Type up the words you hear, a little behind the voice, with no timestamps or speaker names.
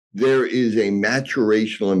there is a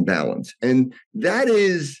maturational imbalance. And that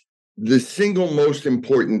is the single most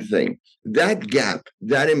important thing. That gap,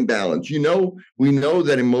 that imbalance. We know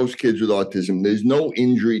that in most kids with autism, there's no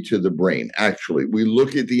injury to the brain. Actually, we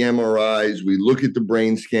look at the MRIs, we look at the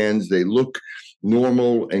brain scans, they look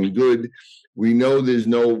normal and good. We know there's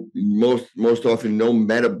most often no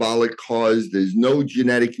metabolic cause. There's no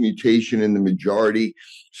genetic mutation in the majority.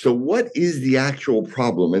 So what is the actual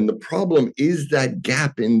problem? And the problem is that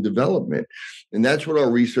gap in development. And that's what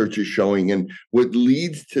our research is showing. And what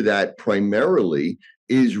leads to that primarily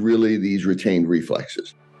is really these retained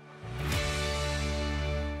reflexes.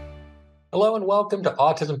 Hello and welcome to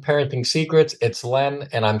Autism Parenting Secrets. It's Len,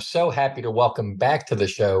 and I'm so happy to welcome back to the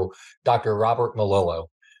show Dr. Robert Melillo.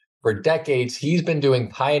 For decades, he's been doing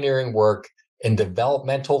pioneering work in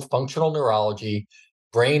developmental functional neurology,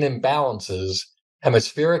 brain imbalances,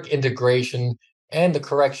 hemispheric integration, and the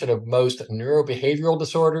correction of most neurobehavioral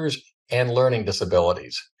disorders and learning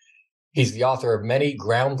disabilities. He's the author of many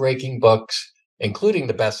groundbreaking books, including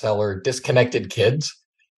the bestseller Disconnected Kids,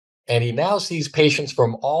 and he now sees patients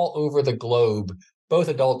from all over the globe, both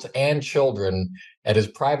adults and children, at his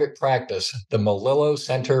private practice, the Melillo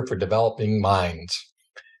Center for Developing Minds.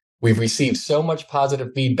 We've received so much positive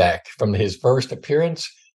feedback from his first appearance.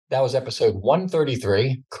 That was episode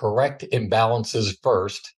 133, Correct Imbalances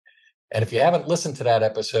First. And if you haven't listened to that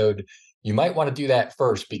episode, you might want to do that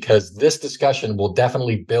first because this discussion will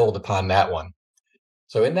definitely build upon that one.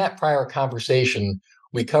 So in that prior conversation,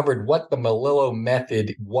 we covered what the Melillo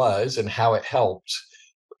method was and how it helps.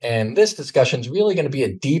 And this discussion is really going to be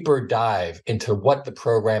a deeper dive into what the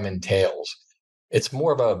program entails. It's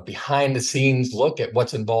more of a behind the scenes look at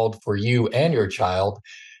what's involved for you and your child.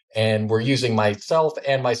 And we're using myself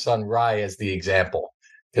and my son, Rye, as the example,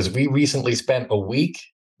 because we recently spent a week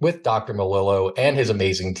with Dr. Melillo and his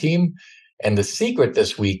amazing team. And the secret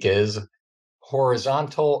this week is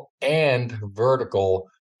horizontal and vertical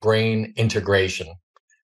brain integration.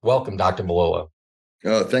 Welcome, Dr. Melillo.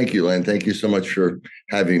 Oh, thank you, Len. Thank you so much for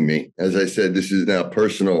having me. As I said, this is now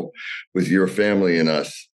personal with your family and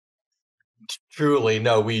us. Truly,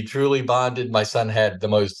 no, we truly bonded. My son had the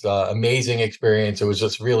most amazing experience. It was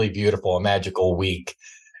just really beautiful, a magical week.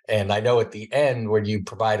 And I know at the end, when you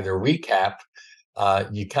provided a recap,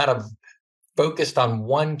 you kind of focused on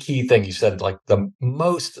one key thing. You said, like, the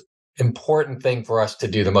most important thing for us to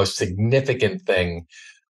do, the most significant thing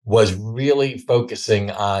was really focusing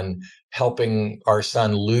on helping our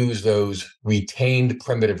son lose those retained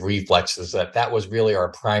primitive reflexes, that was really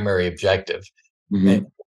our primary objective. Mm-hmm. And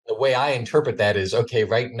the way I interpret that is, okay,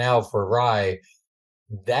 right now for Rye,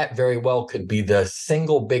 that very well could be the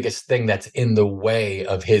single biggest thing that's in the way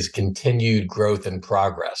of his continued growth and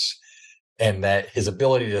progress. And that his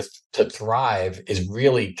ability to thrive is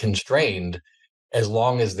really constrained as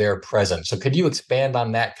long as they're present. So could you expand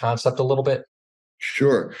on that concept a little bit?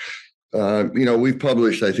 Sure. We've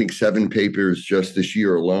published, I think, 7 papers just this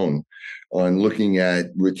year alone on looking at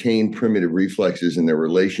retained primitive reflexes and their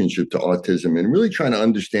relationship to autism and really trying to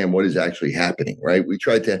understand what is actually happening, right? We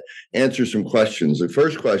tried to answer some questions. The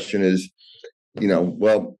first question is,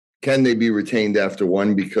 can they be retained after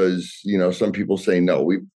one? Because, some people say no.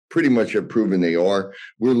 We pretty much have proven they are.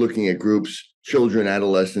 We're looking at groups, children,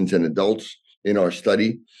 adolescents, and adults in our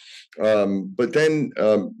study. But then,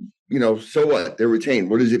 so what? They're retained.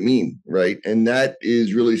 What does it mean, right? And that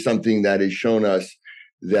is really something that has shown us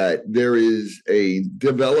that there is a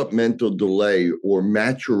developmental delay or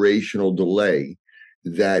maturational delay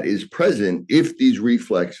that is present if these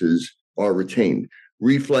reflexes are retained.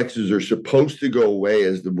 Reflexes are supposed to go away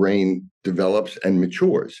as the brain develops and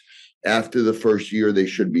matures. After the first year, they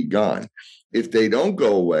should be gone. If they don't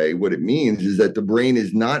go away, what it means is that the brain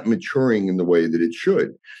is not maturing in the way that it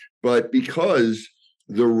should. But because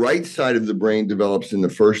the right side of the brain develops in the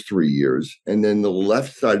first 3 years, and then the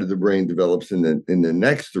left side of the brain develops in the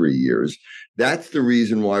next 3 years, that's the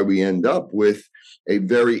reason why we end up with a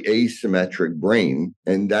very asymmetric brain.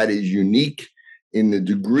 And that is unique in the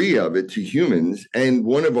degree of it to humans. And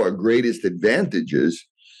one of our greatest advantages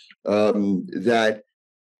that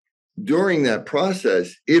during that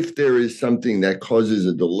process, if there is something that causes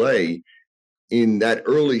a delay in that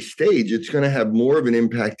early stage, it's going to have more of an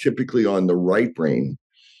impact typically on the right brain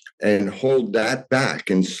and hold that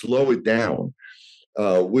back and slow it down,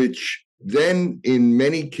 which then in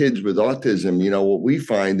many kids with autism, what we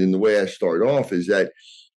find in the way I start off is that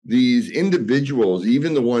these individuals,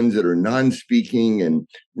 even the ones that are non-speaking and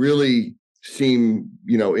really seem,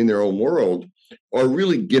 in their own world, are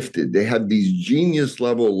really gifted. They have these genius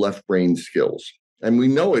level left brain skills. And we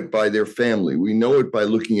know it by their family. We know it by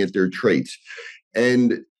looking at their traits.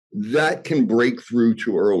 And that can break through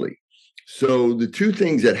too early. So the two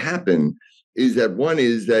things that happen is that one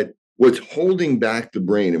is that what's holding back the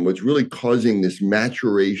brain and what's really causing this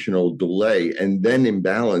maturational delay and then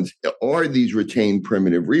imbalance are these retained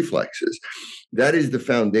primitive reflexes. That is the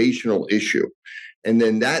foundational issue. And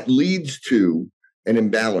then that leads to an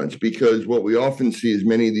imbalance, because what we often see is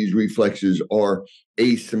many of these reflexes are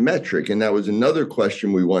asymmetric. And that was another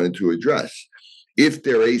question we wanted to address. If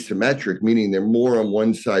they're asymmetric, meaning they're more on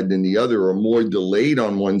one side than the other or more delayed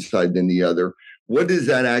on one side than the other, what does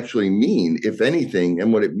that actually mean, if anything?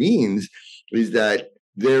 And what it means is that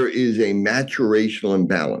there is a maturational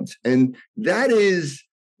imbalance. And that is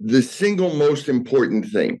the single most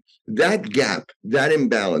important thing. That gap, that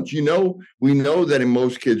imbalance, we know that in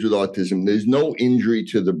most kids with autism, there's no injury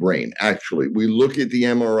to the brain. Actually, we look at the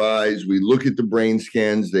MRIs, we look at the brain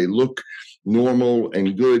scans, they look normal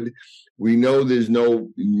and good. We know there's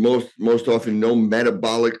most often no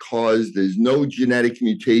metabolic cause. There's no genetic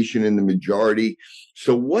mutation in the majority.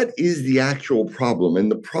 So what is the actual problem?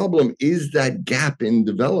 And the problem is that gap in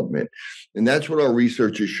development. And that's what our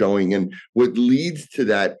research is showing. And what leads to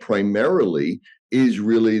that primarily is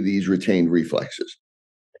really these retained reflexes.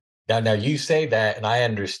 Now you say that, and I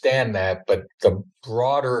understand that, but the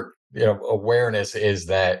broader, awareness is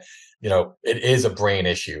that, it is a brain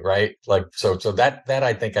issue, right? Like, so that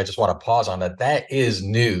I think I just want to pause on that. That is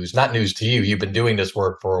news, not news to you. You've been doing this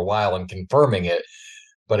work for a while and confirming it.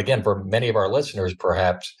 But again, for many of our listeners,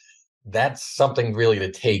 perhaps that's something really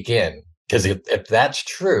to take in, because if that's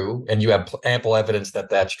true, and you have ample evidence that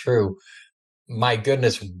that's true, my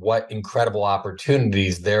goodness, what incredible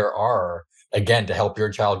opportunities there are, again, to help your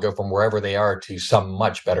child go from wherever they are to some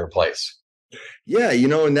much better place. Yeah,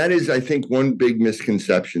 and that is, I think, one big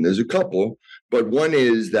misconception. There's a couple, but one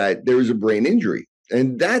is that there is a brain injury.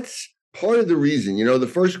 And that's part of the reason. The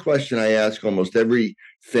first question I ask almost every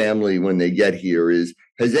family when they get here is,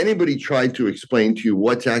 has anybody tried to explain to you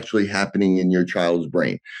what's actually happening in your child's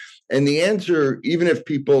brain? And the answer, even if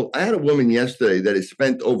I had a woman yesterday that has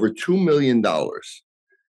spent over $2 million,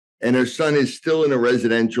 and her son is still in a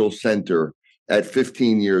residential center at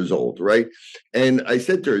 15 years old, right? And I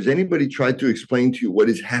said to her, has anybody tried to explain to you what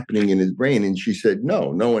is happening in his brain? And she said, no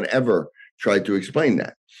one ever tried to explain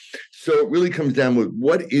that. So it really comes down with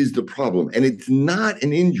what is the problem? And it's not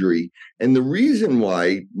an injury. And the reason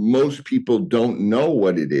why most people don't know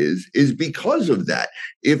what it is because of that.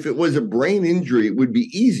 If it was a brain injury, it would be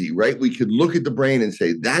easy, right? We could look at the brain and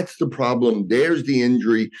say, that's the problem. There's the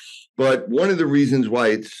injury. But one of the reasons why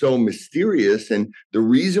it's so mysterious, and the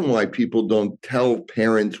reason why people don't tell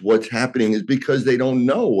parents what's happening, is because they don't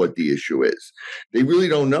know what the issue is. They really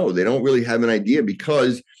don't know. They don't really have an idea,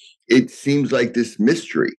 because it seems like this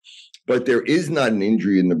mystery. But there is not an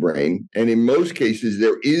injury in the brain. And in most cases,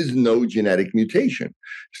 there is no genetic mutation.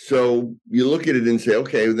 So you look at it and say,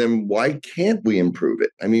 okay, then why can't we improve it?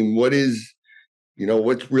 I mean,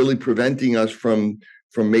 what's really preventing us from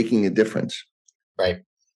making a difference? Right.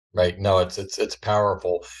 Right. No, it's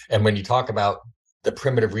powerful. And when you talk about the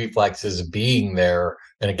primitive reflexes being there,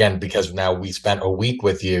 and again, because now we spent a week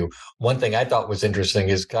with you, one thing I thought was interesting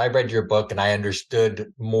is I read your book and I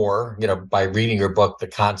understood more, by reading your book, the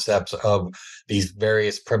concepts of these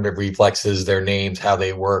various primitive reflexes, their names, how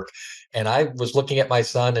they work. And I was looking at my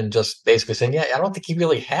son and just basically saying, yeah, I don't think he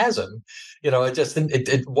really has them.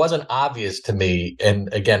 It wasn't obvious to me.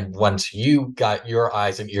 And again, once you got your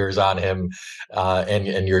eyes and ears on him,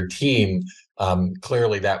 and your team,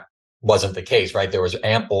 clearly that wasn't the case, right? There was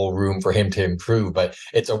ample room for him to improve, but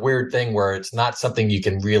it's a weird thing where it's not something you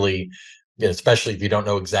can really, especially if you don't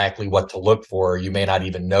know exactly what to look for, you may not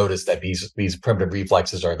even notice that these primitive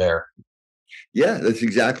reflexes are there. Yeah, that's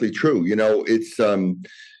exactly true. It's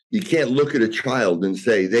you can't look at a child and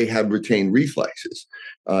say they have retained reflexes.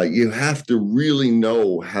 You have to really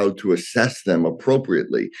know how to assess them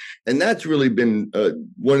appropriately. And that's really been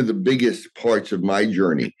one of the biggest parts of my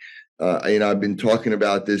journey. I've been talking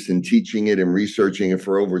about this and teaching it and researching it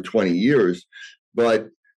for over 20 years. But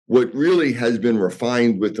what really has been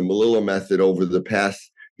refined with the Melillo method over the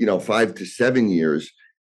past, 5 to 7 years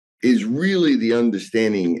is really the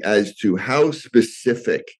understanding as to how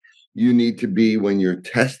specific you need to be when you're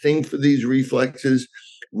testing for these reflexes,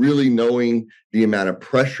 really knowing the amount of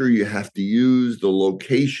pressure you have to use, the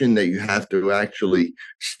location that you have to actually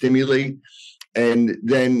stimulate, and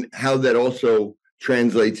then how that also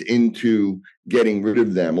translates into getting rid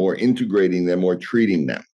of them or integrating them or treating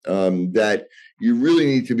them. That you really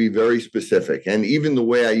need to be very specific. And even the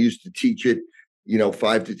way I used to teach it,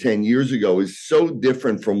 5 to 10 years ago is so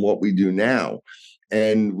different from what we do now.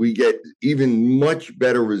 And we get even much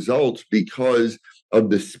better results because of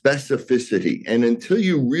the specificity. And until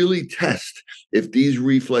you really test if these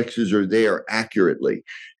reflexes are there accurately,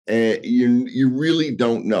 you really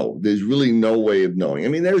don't know. There's really no way of knowing. I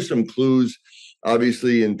mean, there's some clues,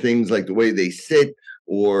 obviously, in things like the way they sit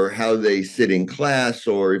or how they sit in class,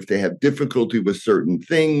 or if they have difficulty with certain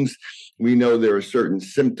things. We know there are certain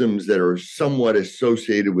symptoms that are somewhat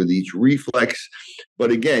associated with each reflex.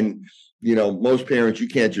 But again, most parents, you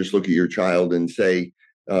can't just look at your child and say,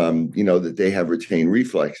 that they have retained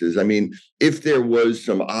reflexes. I mean, if there was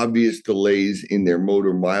some obvious delays in their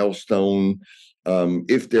motor milestone,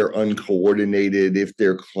 if they're uncoordinated, if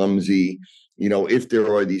they're clumsy, if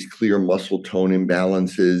there are these clear muscle tone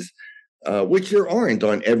imbalances, which there aren't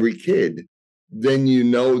on every kid, then you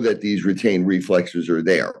know that these retained reflexes are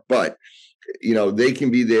there. But they can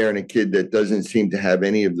be there in a kid that doesn't seem to have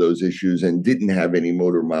any of those issues and didn't have any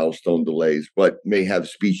motor milestone delays, but may have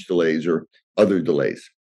speech delays or other delays.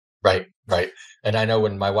 Right, right. And I know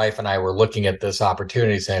when my wife and I were looking at this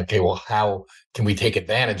opportunity, saying, okay, well, how can we take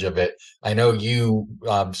advantage of it? I know you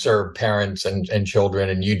serve parents and children,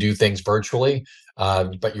 and you do things virtually,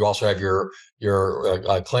 but you also have your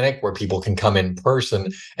clinic where people can come in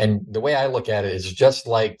person. And the way I look at it is just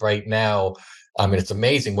like right now. I mean, it's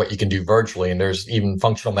amazing what you can do virtually. And there's even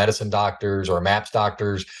functional medicine doctors or MAPS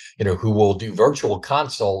doctors, who will do virtual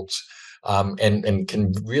consults, and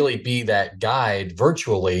can really be that guide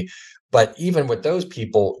virtually. But even with those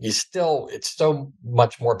people, it's so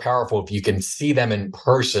much more powerful if you can see them in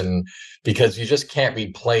person, because you just can't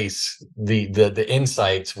replace the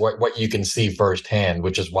insights, what you can see firsthand,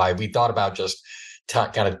 which is why we thought about just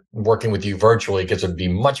kind of working with you virtually, because it'd be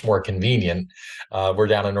much more convenient. We're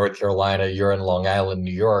down in North Carolina, you're in Long Island,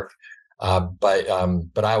 New York. But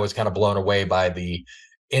I was kind of blown away by the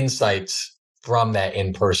insights from that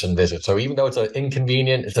in-person visit. So even though it's an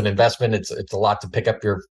inconvenient, it's an investment, it's a lot to pick up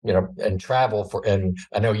your, and travel for. And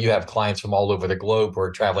I know you have clients from all over the globe who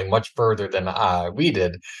are traveling much further than we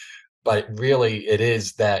did, but really it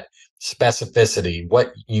is that specificity,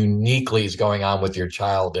 what uniquely is going on with your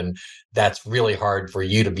child. And that's really hard for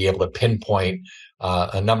you to be able to pinpoint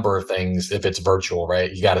a number of things if it's virtual,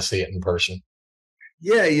 right? You got to see it in person.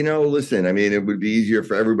 Yeah, listen, I mean, it would be easier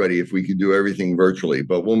for everybody if we could do everything virtually.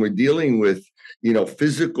 But when we're dealing with,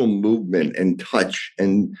 physical movement and touch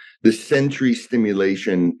and the sensory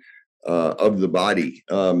stimulation of the body,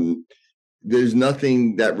 there's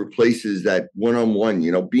nothing that replaces that one-on-one,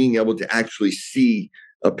 being able to actually see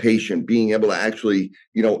a patient, being able to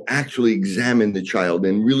actually examine the child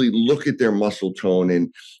and really look at their muscle tone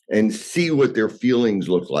and see what their feelings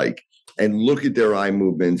look like, and look at their eye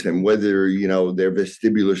movements and whether, their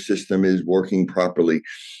vestibular system is working properly.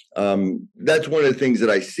 That's one of the things that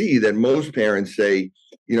I see that most parents say,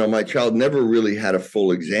 my child never really had a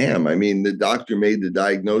full exam. I mean, the doctor made the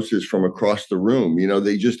diagnosis from across the room.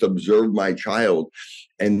 They just observed my child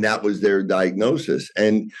and that was their diagnosis.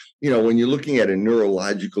 And, when you're looking at a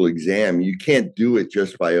neurological exam, you can't do it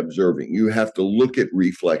just by observing. You have to look at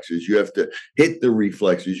reflexes. You have to hit the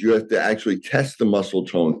reflexes. You have to actually test the muscle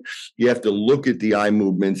tone. You have to look at the eye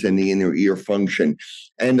movements and the inner ear function.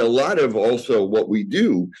 And a lot of also what we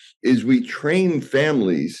do is we train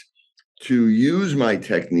families to use my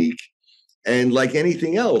technique. And like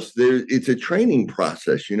anything else, it's a training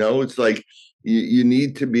process. It's like you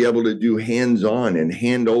need to be able to do hands-on and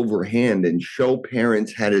hand over hand and show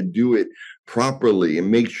parents how to do it properly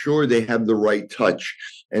and make sure they have the right touch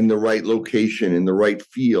and the right location and the right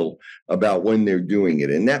feel about when they're doing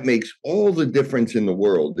it. And that makes all the difference in the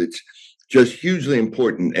world. It's just hugely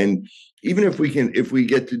important. And even if we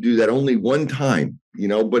get to do that only one time,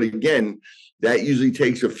 but again, that usually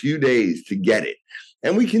takes a few days to get it.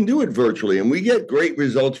 And we can do it virtually, and we get great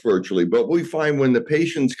results virtually. But we find when the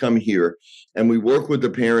patients come here and we work with the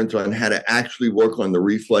parents on how to actually work on the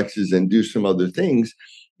reflexes and do some other things,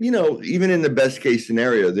 even in the best case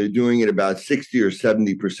scenario, they're doing it about 60 or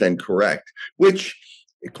 70% correct, which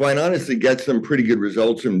quite honestly gets them pretty good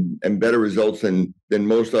results and better results than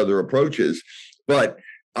most other approaches. But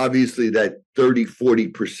obviously that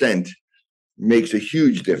 30-40% makes a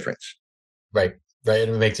huge difference. Right. Right.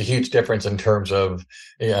 And it makes a huge difference in terms of,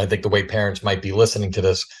 I think the way parents might be listening to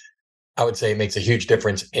this, I would say it makes a huge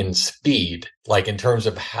difference in speed, like in terms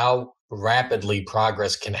of how rapidly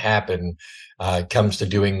progress can happen, comes to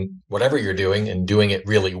doing whatever you're doing and doing it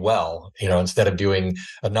really well, instead of doing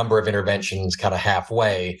a number of interventions kind of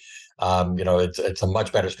halfway. It's a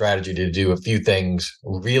much better strategy to do a few things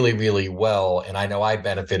really, really well. And I know I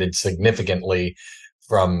benefited significantly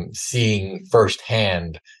from seeing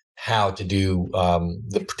firsthand how to do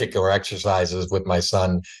the particular exercises with my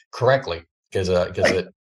son correctly, because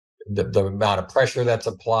the amount of pressure that's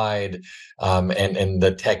applied, and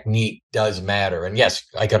the technique does matter. And yes,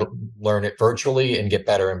 I could learn it virtually and get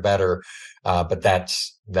better and better, but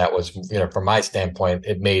that was, from my standpoint,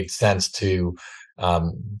 it made sense to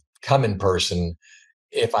come in person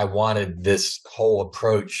if I wanted this whole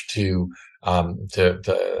approach to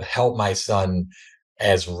help my son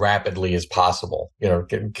as rapidly as possible,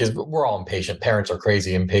 because we're all impatient. Parents are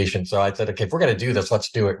crazy impatient. So I said, okay, if we're going to do this, let's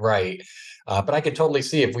do it right. But I could totally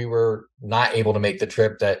see if we were not able to make the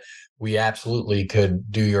trip that we absolutely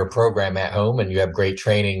could do your program at home, and you have great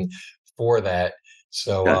training for that.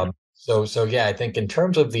 So, Yeah. so yeah, I think in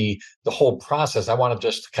terms of the whole process, I want to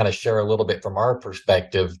just kind of share a little bit from our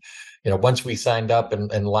perspective. Once we signed up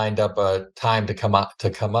and lined up a time to come up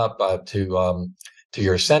to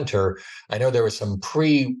your center, I know there was some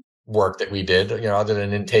pre-work that we did, other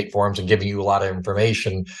than intake forms and giving you a lot of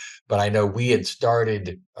information. But I know we had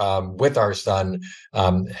started with our son,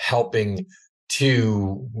 helping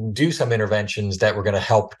to do some interventions that were going to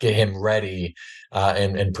help get him ready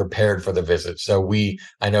and prepared for the visit. So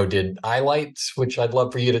I know, did highlights, which I'd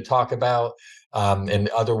love for you to talk about, and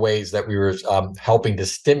other ways that we were helping to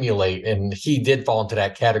stimulate. And he did fall into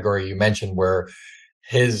that category you mentioned, where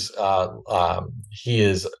he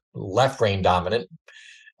is left brain dominant.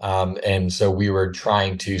 And so we were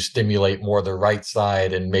trying to stimulate more the right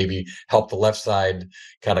side and maybe help the left side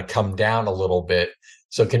kind of come down a little bit.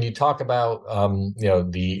 So can you talk about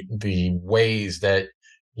the ways that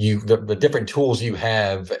the different tools you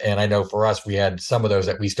have? And I know for us, we had some of those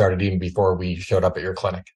that we started even before we showed up at your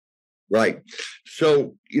clinic. Right.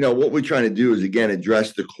 So, what we're trying to do is, again,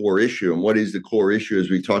 address the core issue. And what is the core issue, as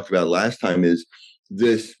we talked about last time, is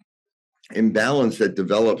this imbalance that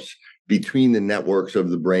develops between the networks of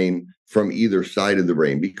the brain from either side of the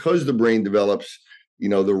brain. Because the brain develops,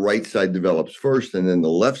 the right side develops first and then the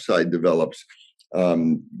left side develops.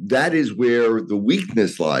 That is where the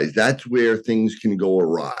weakness lies. That's where things can go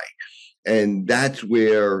awry. And that's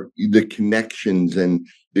where the connections and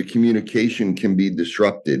the communication can be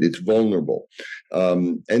disrupted. It's vulnerable.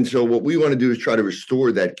 And so what we want to do is try to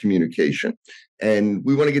restore that communication. And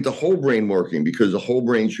we want to get the whole brain working, because the whole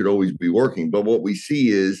brain should always be working. But what we see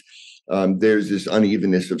is there's this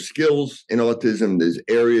unevenness of skills in autism. There's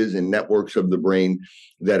areas and networks of the brain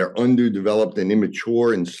that are underdeveloped and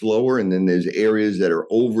immature and slower. And then there's areas that are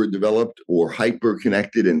overdeveloped or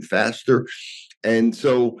hyper-connected and faster. And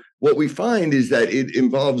so what we find is that it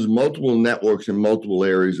involves multiple networks in multiple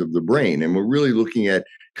areas of the brain. And we're really looking at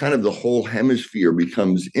kind of the whole hemisphere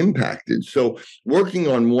becomes impacted. So working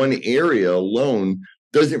on one area alone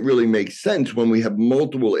doesn't really make sense when we have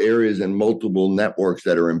multiple areas and multiple networks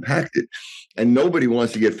that are impacted. And nobody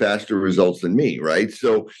wants to get faster results than me, right?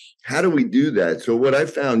 So how do we do that? So what I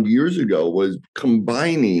found years ago was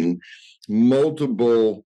combining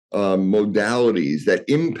multiple modalities that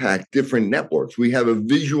impact different networks. We have a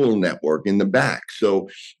visual network in the back. So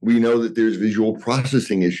we know that there's visual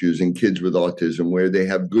processing issues in kids with autism, where they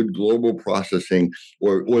have good global processing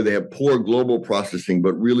or they have poor global processing,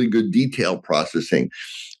 but really good detail processing.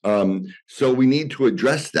 So we need to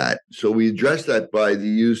address that. So we address that by the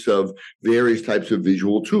use of various types of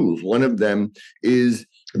visual tools. One of them is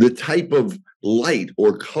the type of light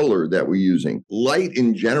or color that we're using. Light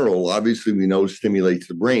in general, obviously, we know stimulates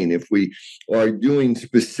the brain. If we are doing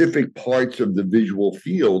specific parts of the visual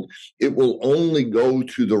field, it will only go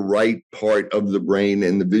to the right part of the brain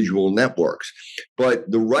and the visual networks.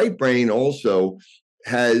 But the right brain also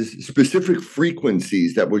has specific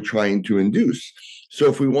frequencies that we're trying to induce. So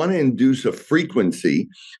if we want to induce a frequency,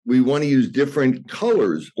 we want to use different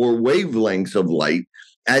colors or wavelengths of light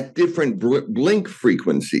at different blink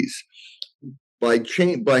frequencies.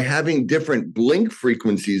 By having different blink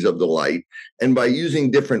frequencies of the light and by using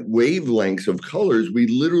different wavelengths of colors, we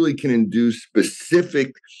literally can induce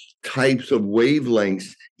specific types of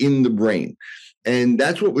wavelengths in the brain. And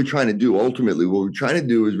that's what we're trying to do. Ultimately, what we're trying to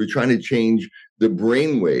do is we're trying to change the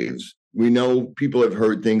brain waves. We know people have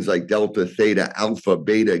heard things like delta, theta, alpha,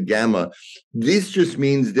 beta, gamma. This just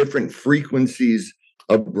means different frequencies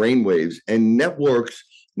of brain waves, and networks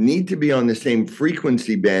need to be on the same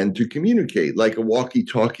frequency band to communicate, like a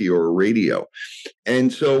walkie-talkie or a radio.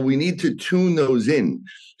 And so we need to tune those in.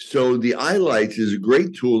 So the iLights is a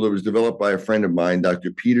great tool that was developed by a friend of mine,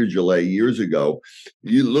 Dr. Peter Gillet, years ago.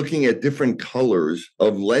 You're looking at different colors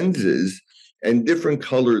of lenses and different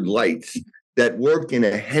colored lights that work in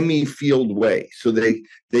a hemi-field way. So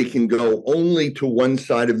they can go only to one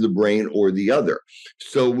side of the brain or the other.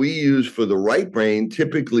 So we use, for the right brain,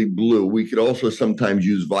 typically blue. We could also sometimes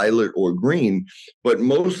use violet or green, but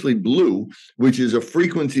mostly blue, which is a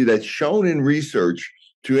frequency that's shown in research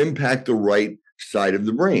to impact the right side of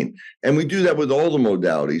the brain. And we do that with all the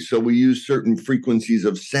modalities. So we use certain frequencies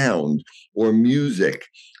of sound or music,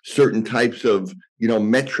 certain types of,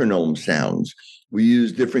 metronome sounds. We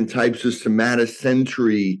use different types of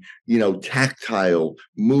somatosensory, tactile,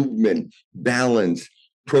 movement, balance,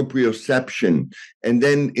 proprioception. And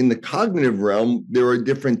then in the cognitive realm, there are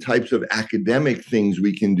different types of academic things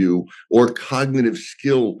we can do, or cognitive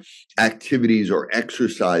skill activities or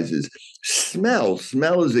exercises. Smell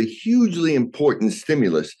is a hugely important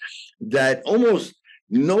stimulus that almost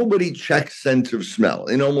nobody checks sense of smell.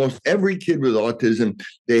 In almost every kid with autism,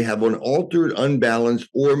 they have an altered, unbalanced,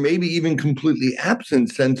 or maybe even completely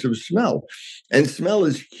absent sense of smell. And smell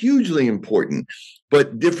is hugely important,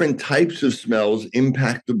 but different types of smells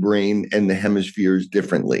impact the brain and the hemispheres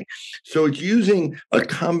differently. So it's using a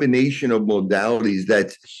combination of modalities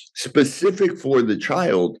that's specific for the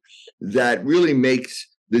child that really makes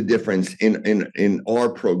the difference in our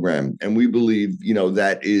program. And we believe,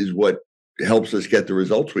 that is what helps us get the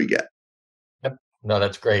results we get. Yep. No,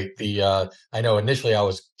 that's great. I know initially I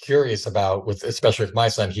was curious about especially with my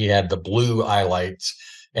son, he had the blue highlights.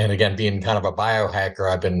 And again, being kind of a biohacker,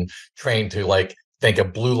 I've been trained to think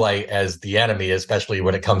of blue light as the enemy, especially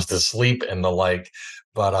when it comes to sleep and the like.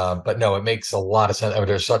 But no, it makes a lot of sense. I mean,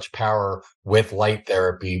 there's such power with light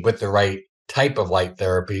therapy, with the right type of light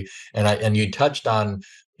therapy. And you touched on,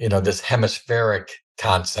 this hemispheric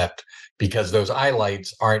concept, because those eye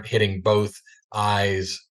lights aren't hitting both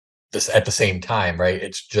eyes at the same time, right?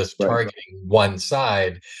 It's just Right. targeting one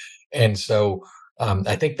side. And so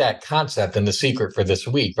I think that concept and the secret for this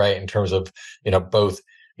week, right, in terms of, both,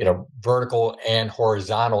 vertical and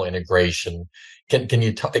horizontal integration. Can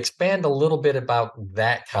you expand a little bit about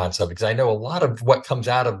that concept? Because I know a lot of what comes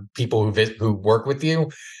out of people who work with you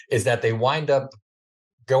is that they wind up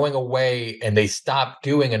going away and they stop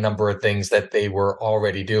doing a number of things that they were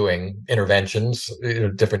already doing, interventions,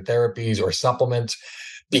 different therapies or supplements,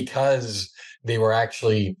 because they were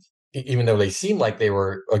actually, even though they seemed like they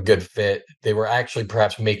were a good fit, they were actually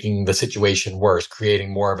perhaps making the situation worse,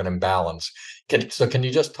 creating more of an imbalance. Can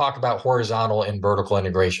you just talk about horizontal and vertical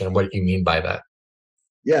integration and what you mean by that?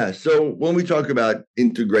 Yeah. So when we talk about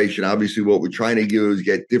integration, obviously what we're trying to do is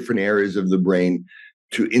get different areas of the brain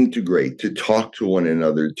to integrate, to talk to one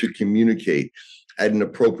another, to communicate at an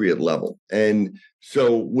appropriate level. And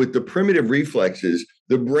so with the primitive reflexes,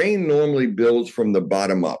 the brain normally builds from the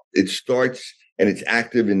bottom up. It starts and it's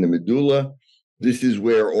active in the medulla. This is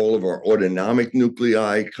where all of our autonomic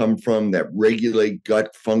nuclei come from that regulate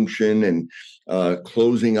gut function and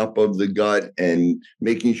closing up of the gut and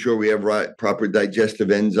making sure we have proper digestive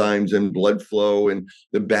enzymes and blood flow and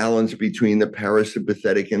the balance between the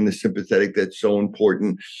parasympathetic and the sympathetic that's so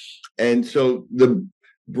important. And so the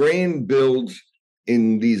brain builds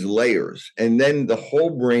in these layers, and then the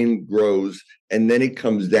whole brain grows, and then it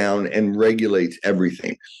comes down and regulates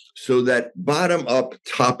everything. So that bottom up,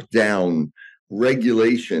 top down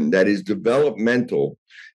regulation that is developmental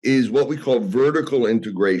is what we call vertical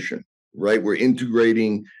integration, right? We're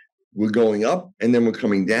integrating, we're going up and then we're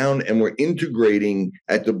coming down, and we're integrating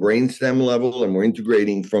at the brainstem level, and we're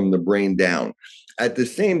integrating from the brain down. At the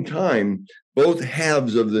same time, both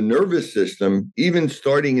halves of the nervous system, even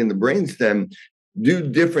starting in the brainstem, do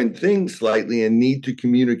different things slightly and need to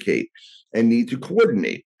communicate and need to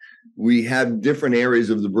coordinate. We have different areas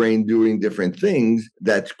of the brain doing different things.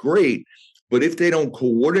 That's great. But if they don't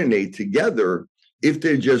coordinate together, if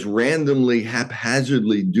they're just randomly,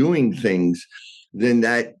 haphazardly doing things, then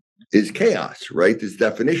that is chaos, right? This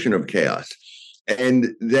definition of chaos. And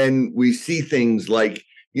then we see things like,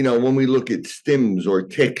 when we look at stims or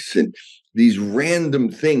tics and these random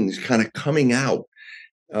things kind of coming out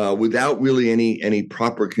without really any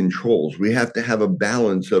proper controls. We have to have a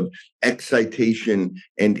balance of excitation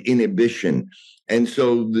and inhibition. And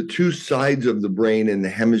so the two sides of the brain and the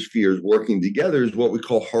hemispheres working together is what we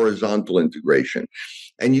call horizontal integration.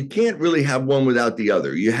 And you can't really have one without the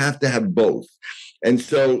other. You have to have both. And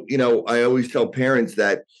so, I always tell parents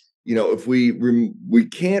that, if we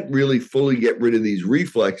can't really fully get rid of these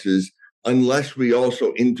reflexes unless we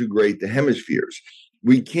also integrate the hemispheres.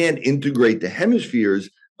 We can't integrate the hemispheres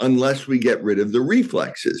unless we get rid of the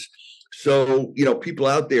reflexes. So, people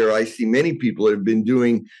out there, I see many people that have been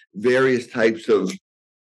doing various types of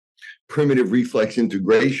primitive reflex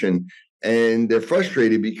integration, and they're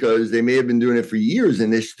frustrated because they may have been doing it for years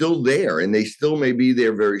and they're still there, and they still may be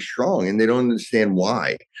there very strong, and they don't understand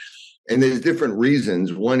why. And there's different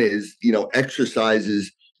reasons. One is,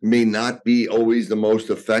 exercises may not be always the most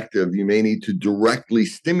effective. You may need to directly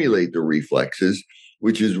stimulate the reflexes,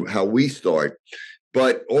 which is how we start.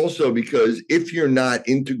 but also because if you're not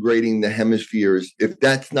integrating the hemispheres, if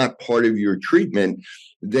that's not part of your treatment,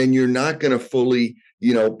 then you're not going to fully,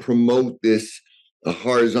 promote this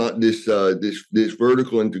horizontal, this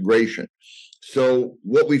vertical integration. So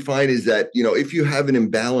what we find is that, if you have an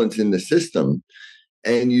imbalance in the system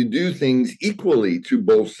and you do things equally to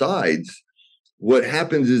both sides, what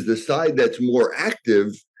happens is the side that's more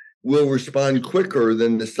active will respond quicker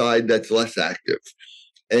than the side that's less active.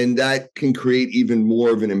 And that can create even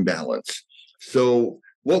more of an imbalance. So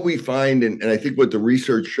what we find, and I think what the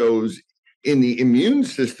research shows in the immune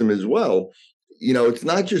system as well, it's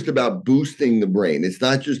not just about boosting the brain. It's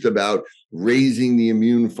not just about raising the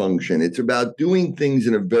immune function. It's about doing things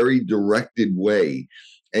in a very directed way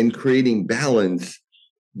and creating balance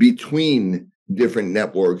between different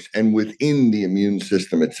networks and within the immune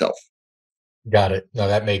system itself. Got it. No,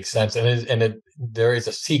 that makes sense. There is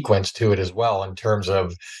a sequence to it as well in terms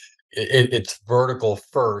of it's vertical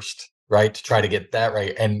first, right? To try to get that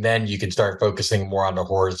right. And then you can start focusing more on the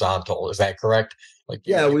horizontal. Is that correct? Like,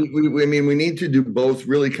 Yeah, I mean, we need to do both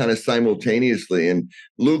really kind of simultaneously. And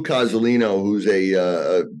Lou Cozolino, who's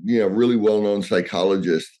a really well-known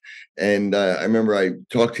psychologist, and I remember I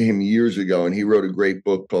talked to him years ago, and he wrote a great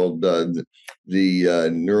book called the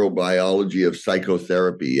Neurobiology of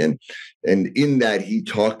Psychotherapy, and in that he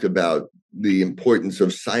talked about the importance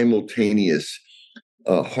of simultaneous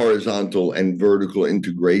horizontal and vertical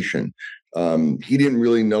integration. He didn't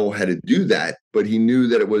really know how to do that, but he knew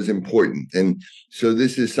that it was important. And so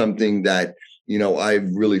this is something that, I've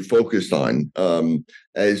really focused on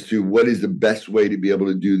as to what is the best way to be able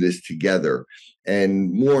to do this together.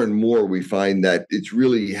 And more we find that it's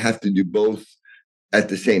really you have to do both at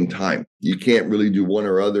the same time. You can't really do one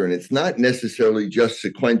or other. And it's not necessarily just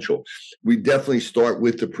sequential. We definitely start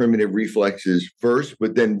with the primitive reflexes first,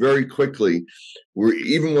 but then very quickly,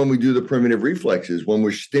 even when we do the primitive reflexes, when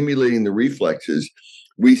we're stimulating the reflexes,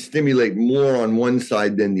 we stimulate more on one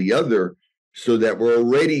side than the other so that we're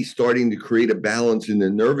already starting to create a balance in the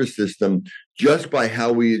nervous system just by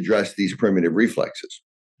how we address these primitive reflexes.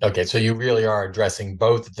 okay, so you really are addressing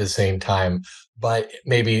both at the same time, but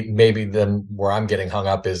maybe then where I'm getting hung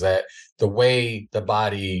up is that the way the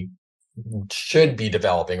body should be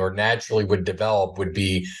developing or naturally would develop would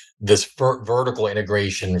be this vertical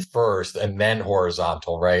integration first and then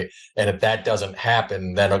horizontal, right? And if that doesn't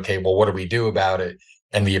happen, then okay, well, what do we do about it?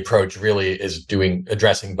 And the approach really is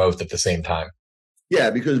addressing both at the same time. Yeah,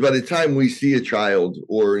 because by the time we see a child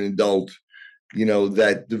or an adult,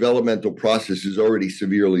 that developmental process is already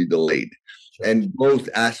severely delayed. Sure. And both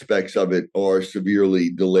aspects of it are severely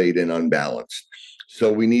delayed and unbalanced.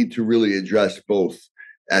 So we need to really address both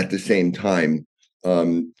at the same time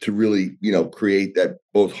to really, create that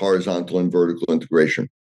both horizontal and vertical integration.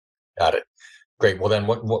 Got it. Great. Well, then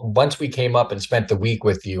once we came up and spent the week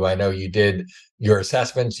with you, I know you did your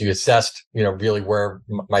assessments. You assessed, really where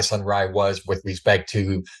my son Rye was with respect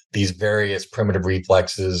to these various primitive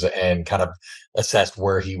reflexes and kind of assessed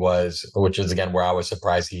where he was, which is again where I was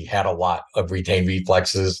surprised he had a lot of retained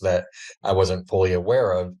reflexes that I wasn't fully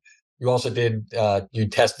aware of. You also you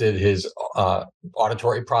tested his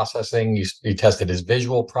auditory processing. You tested his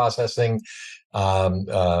visual processing um,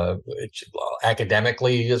 uh,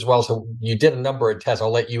 academically as well. So you did a number of tests. I'll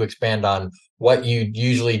let you expand on what you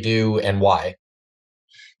usually do and why.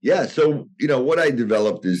 Yeah. So, what I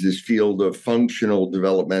developed is this field of functional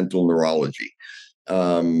developmental neurology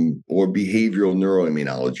or behavioral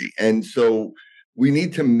neuroimmunology. And so we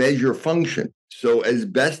need to measure function. So, as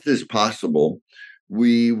best as possible,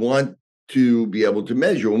 we want to be able to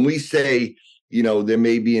measure. When we say, there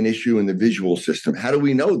may be an issue in the visual system, how do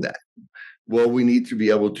we know that? Well, we need to be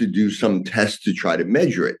able to do some tests to try to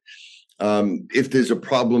measure it. If there's a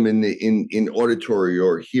problem in auditory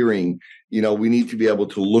or hearing, we need to be able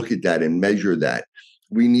to look at that and measure that.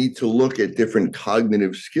 We need to look at different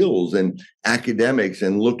cognitive skills and academics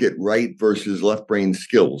and look at right versus left brain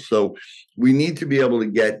skills. So we need to be able to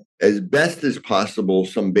get as best as possible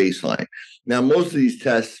some baseline. Now, most of these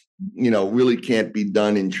tests, really can't be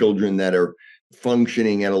done in children that are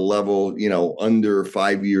functioning at a level, under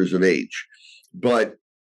 5 years of age. But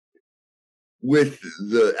with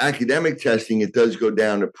the academic testing, it does go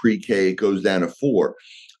down to pre-K, it goes down to 4.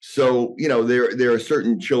 So, there are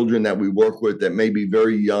certain children that we work with that may be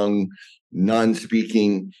very young,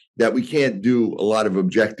 non-speaking, that we can't do a lot of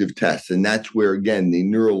objective tests. And that's where, again, the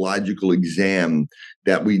neurological exam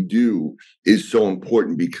that we do is so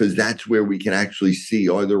important because that's where we can actually see,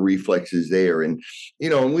 are the reflexes there? And,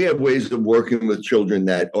 and we have ways of working with children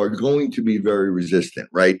that are going to be very resistant,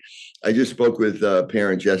 right? I just spoke with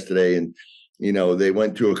parents yesterday and, they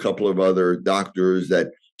went to a couple of other doctors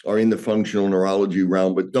that are in the functional neurology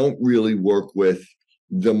realm, but don't really work with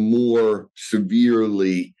the more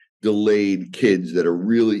severely delayed kids that are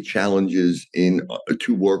really challenges in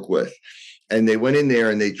to work with. And they went in there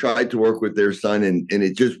and they tried to work with their son, and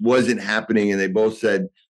it just wasn't happening. And they both said,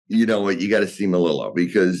 you know what, you got to see Melillo,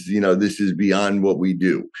 because, this is beyond what we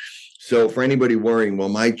do. So for anybody worrying, well,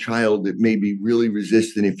 my child, it may be really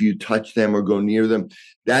resistant if you touch them or go near them.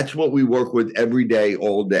 That's what we work with every day,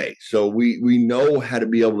 all day. So we know how to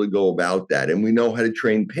be able to go about that. And we know how to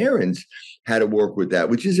train parents how to work with that,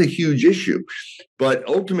 which is a huge issue. But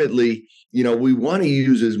ultimately, we want to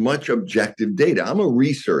use as much objective data. I'm a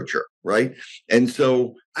researcher, right? And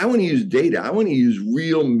so I want to use data. I want to use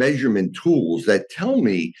real measurement tools that tell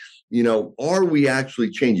me, are we actually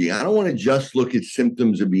changing? I don't want to just look at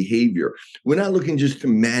symptoms of behavior. We're not looking just to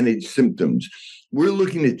manage symptoms. We're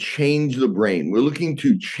looking to change the brain. We're looking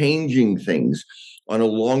to changing things on a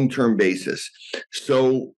long-term basis.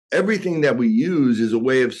 So everything that we use is a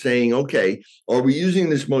way of saying, okay, are we using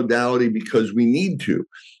this modality because we need to?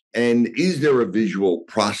 And is there a visual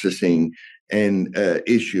processing and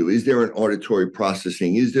issue? Is there an auditory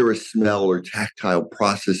processing? Is there a smell or tactile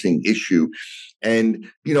processing issue? And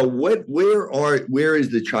where is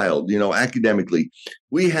the child? Academically,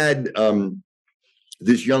 we had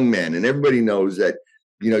this young man, and everybody knows that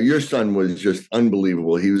your son was just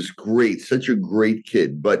unbelievable. He was great, such a great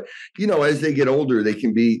kid. But as they get older, they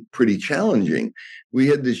can be pretty challenging. We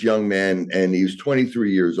had this young man, and he was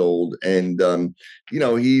 23 years old, and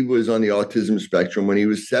he was on the autism spectrum. When he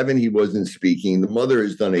was 7, he wasn't speaking. The mother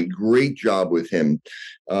has done a great job with him.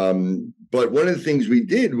 But one of the things we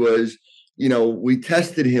did was, we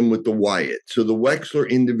tested him with the Wyatt. So the Wechsler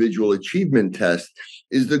Individual Achievement Test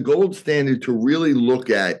is the gold standard to really look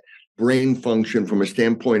at brain function from a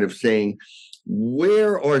standpoint of saying,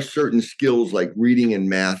 where are certain skills like reading and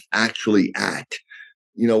math actually at?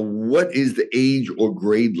 What is the age or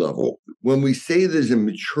grade level? When we say there's a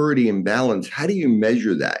maturity imbalance, how do you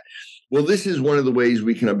measure that? Well, this is one of the ways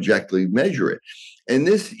we can objectively measure it. And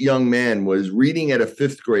this young man was reading at a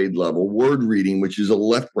 5th grade level, word reading, which is a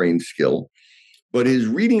left brain skill. But his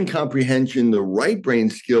reading comprehension, the right brain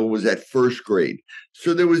skill, was at 1st grade.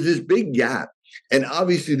 So there was this big gap. And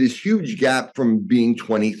obviously this huge gap from being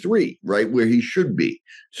 23, right, where he should be.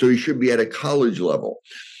 So he should be at a college level.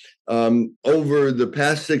 Over the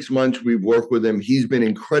past 6 months, we've worked with him. He's been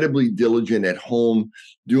incredibly diligent at home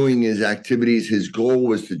doing his activities. His goal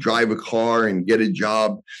was to drive a car and get a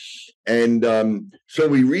job. And so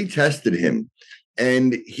we retested him.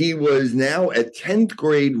 And he was now at 10th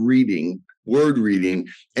grade reading, word reading,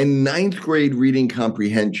 and 9th grade reading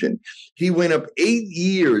comprehension. He went up 8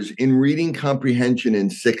 years in reading comprehension in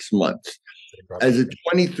 6 months as a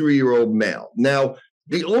 23-year-old male. Now,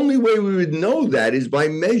 the only way we would know that is by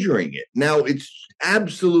measuring it. Now, it's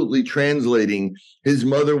absolutely translating. His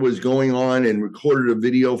mother was going on and recorded a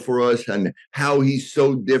video for us on how he's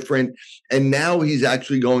so different. And now he's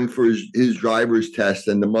actually going for his driver's test.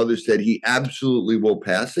 And the mother said he absolutely will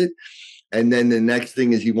pass it. And then the next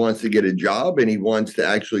thing is he wants to get a job, and he wants to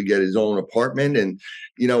actually get his own apartment. And,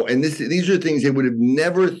 and these are things they would have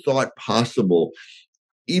never thought possible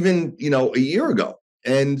even, a year ago.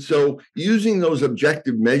 And so using those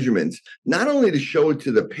objective measurements, not only to show it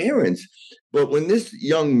to the parents, but when this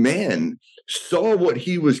young man saw what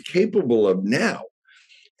he was capable of now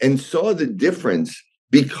and saw the difference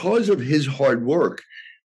because of his hard work,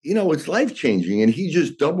 it's life-changing. And he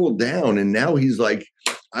just doubled down. And now he's like,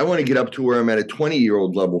 I want to get up to where I'm at a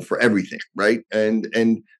 20-year-old level for everything, right?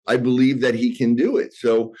 And I believe that he can do it.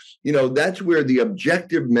 So, that's where the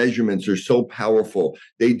objective measurements are so powerful.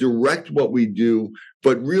 They direct what we do,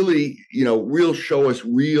 but really, show us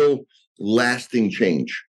real lasting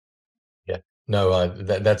change. Yeah, no,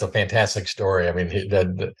 that's a fantastic story. I mean,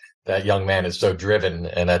 that young man is so driven,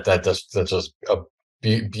 and that's just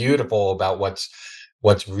beautiful about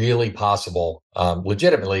what's really possible,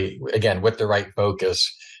 legitimately, again, with the right focus.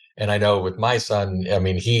 And I know with my son, I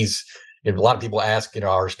mean, a lot of people ask,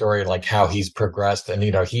 our story, like how he's progressed, and,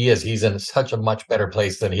 he's in such a much better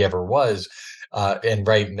place than he ever was. And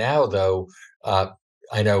right now, though,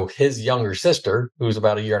 I know his younger sister, who's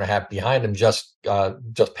about a year and a half behind him, just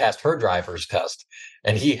passed her driver's test,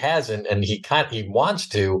 and he hasn't, and he wants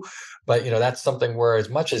to, but that's something where, as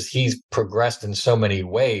much as he's progressed in so many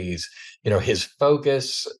ways, his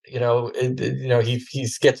focus, he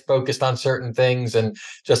gets focused on certain things, and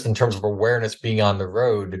just in terms of awareness, being on the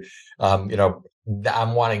road,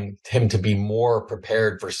 I'm wanting him to be more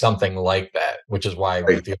prepared for something like that, which is why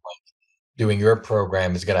we feel like doing your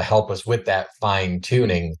program is going to help us with that fine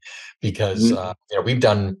tuning, because we've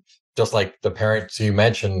done, just like the parents you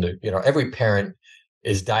mentioned, every parent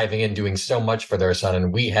is diving in, doing so much for their son,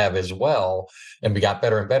 and we have as well. And we got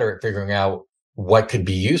better and better at figuring out what could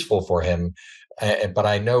be useful for him. But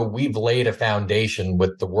I know we've laid a foundation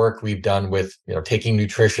with the work we've done with, taking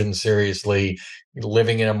nutrition seriously,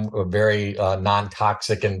 living in a very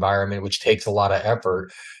non-toxic environment, which takes a lot of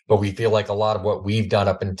effort. But we feel like a lot of what we've done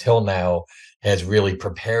up until now has really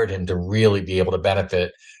prepared him to really be able to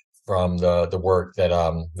benefit from the work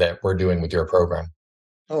that we're doing with your program.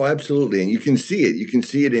 Oh, absolutely. And you can see it. You can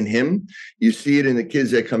see it in him. You see it in the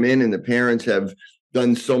kids that come in, and the parents have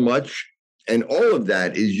done so much. And all of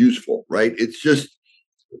that is useful, right? It's just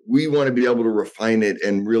we want to be able to refine it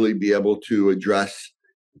and really be able to address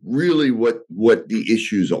really what the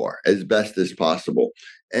issues are as best as possible.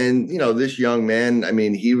 And this young man, I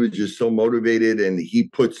mean, he was just so motivated, and he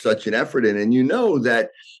put such an effort in. And that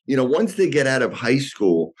once they get out of high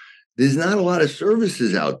school, there's not a lot of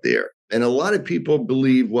services out there. And a lot of people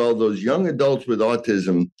believe, well, those young adults with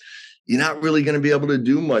autism, you're not really going to be able to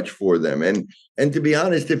do much for them. And to be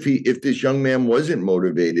honest, if this young man wasn't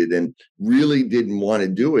motivated and really didn't want to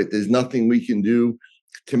do it, there's nothing we can do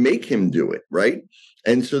to make him do it, right?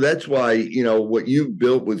 And so that's why, what you've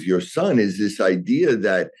built with your son is this idea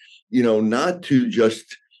that, not to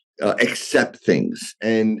just accept things,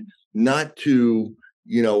 and not to,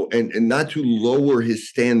 and not to lower his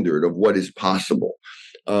standard of what is possible.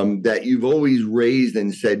 That you've always raised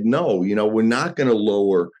and said, no, we're not going to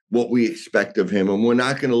lower what we expect of him, and we're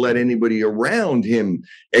not going to let anybody around him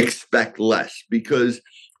expect less, because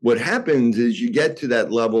what happens is you get to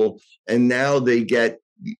that level, and now they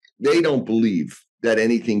don't believe that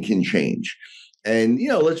anything can change. And,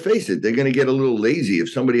 let's face it, they're going to get a little lazy.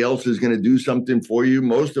 If somebody else is going to do something for you,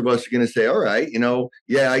 most of us are going to say, all right,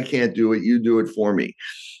 yeah, I can't do it. You do it for me.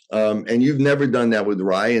 And you've never done that with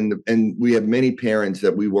Rye. And we have many parents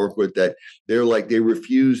that we work with that they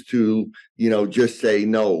refuse to, just say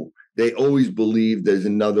no. They always believe there's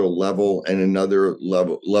another level and another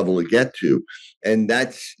level to get to. And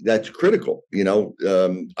that's critical.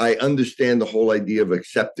 I understand the whole idea of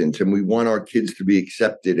acceptance, and we want our kids to be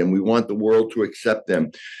accepted, and we want the world to accept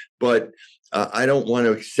them. But I don't want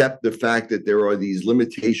to accept the fact that there are these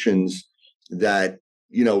limitations that,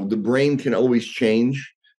 the brain can always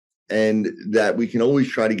change, and that we can always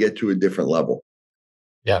try to get to a different level.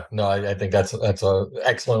 Yeah, no, I think that's a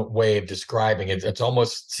excellent way of describing it. It's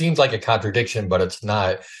almost seems like a contradiction, but it's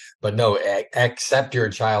not. But no, accept your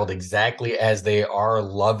child exactly as they are.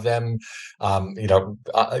 Love them.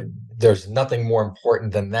 There's nothing more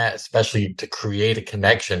important than that, especially to create a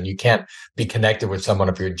connection. You can't be connected with someone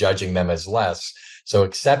if you're judging them as less. So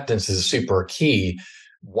acceptance is super key,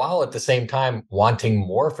 while at the same time wanting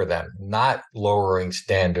more for them, not lowering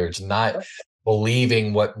standards, not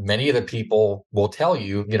believing what many of the people will tell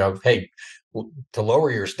you, hey, to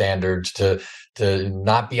lower your standards, to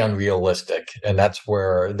not be unrealistic. And that's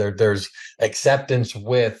where there's acceptance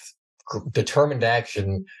with determined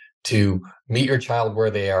action to meet your child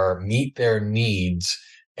where they are, meet their needs,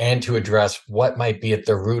 and to address what might be at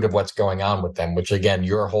the root of what's going on with them, which again,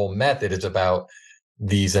 your whole method is about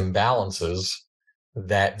these imbalances,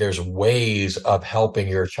 that there's ways of helping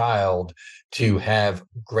your child to have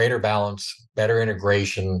greater balance, better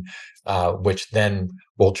integration, which then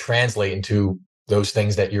will translate into those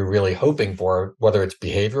things that you're really hoping for, whether it's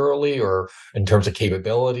behaviorally or in terms of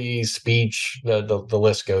capabilities, speech, the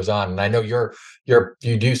list goes on. And I know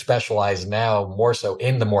you do specialize now more so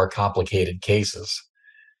in the more complicated cases.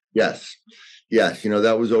 Yes.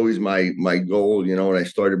 That was always my goal. When I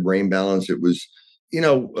started Brain Balance, it was,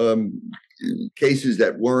 cases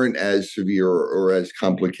that weren't as severe or as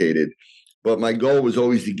complicated. But my goal was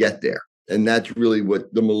always to get there. And that's really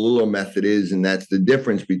what the Melillo method is. And that's the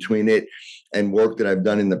difference between it and work that I've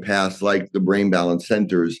done in the past, like the Brain Balance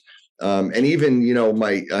Centers. And even,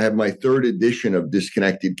 I have my third edition of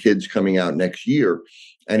Disconnected Kids coming out next year.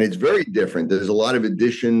 And it's very different. There's a lot of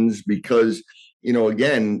additions because,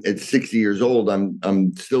 again, at 60 years old,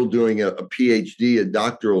 I'm still doing a PhD, a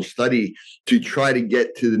doctoral study to try to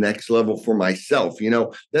get to the next level for myself.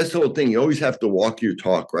 That's the whole thing. You always have to walk your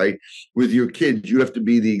talk, right? With your kids, you have to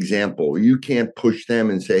be the example. You can't push them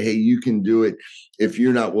and say, hey, you can do it if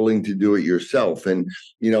you're not willing to do it yourself. And,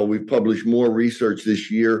 we've published more research this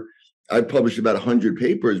year. I published about 100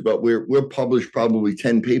 papers, but we're published probably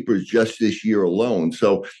 10 papers just this year alone.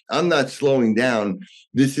 So I'm not slowing down.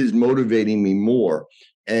 This is motivating me more.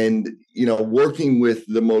 And, working with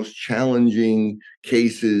the most challenging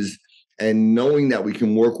cases and knowing that we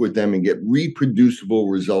can work with them and get reproducible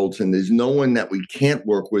results. And there's no one that we can't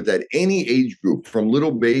work with at any age group, from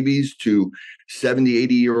little babies to 70,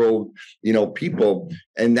 80-year-old, people.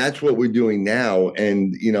 And that's what we're doing now.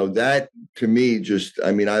 And, that to me,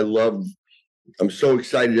 I'm so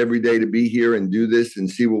excited every day to be here and do this and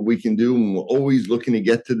see what we can do. And we're always looking to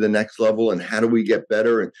get to the next level and how do we get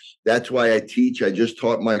better. And that's why I teach. I just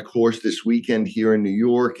taught my course this weekend here in New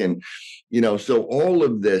York. And, so all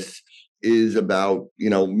of this is about,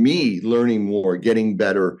 me learning more, getting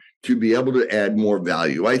better to be able to add more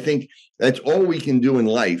value. I think that's all we can do in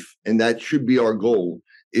life. And that should be our goal,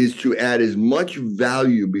 is to add as much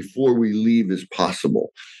value before we leave as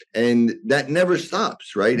possible. And that never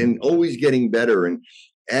stops, right? And always getting better and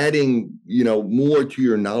adding, more to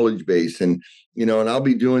your knowledge base. And, and I'll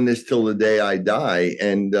be doing this till the day I die.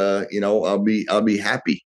 And, I'll be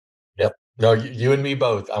happy. Yep. No, you and me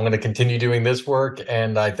both. I'm going to continue doing this work.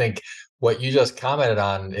 And I think what you just commented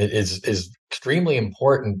on is extremely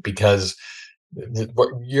important, because what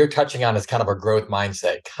you're touching on is kind of a growth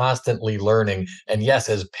mindset, constantly learning. And yes,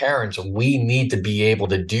 as parents, we need to be able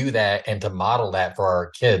to do that and to model that for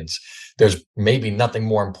our kids. There's maybe nothing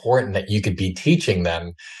more important that you could be teaching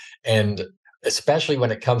them. And especially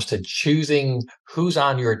when it comes to choosing who's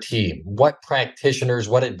on your team, what practitioners,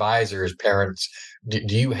 what advisors, parents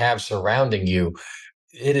do you have surrounding you?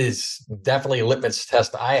 It is definitely a litmus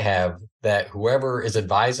test I have, that whoever is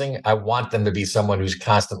advising, I want them to be someone who's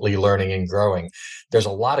constantly learning and growing. There's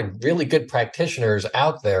a lot of really good practitioners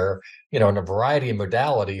out there, in a variety of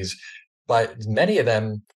modalities, but many of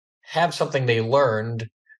them have something they learned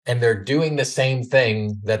and they're doing the same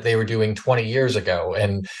thing that they were doing 20 years ago.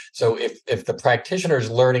 And so if the practitioner's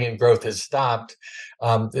learning and growth has stopped,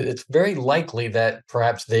 it's very likely that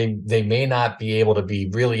perhaps they may not be able to be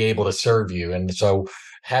really able to serve you. And so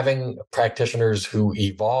having practitioners who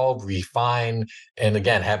evolve, refine, and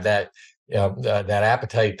again, have that that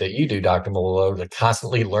appetite that you do, Dr. Melillo, to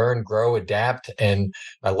constantly learn, grow, adapt. And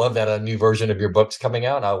I love that a new version of your book's coming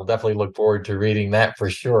out. I will definitely look forward to reading that for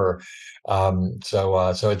sure.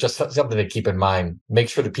 So it's just something to keep in mind. Make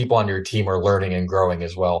sure the people on your team are learning and growing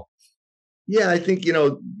as well. Yeah, I think,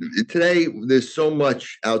 today there's so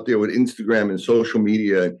much out there with Instagram and social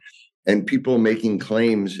media and people making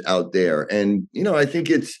claims out there. And, I think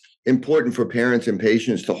it's important for parents and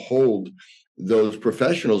patients to hold those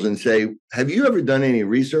professionals and say, have you ever done any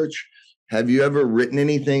research? Have you ever written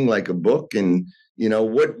anything like a book? And,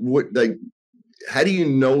 how do you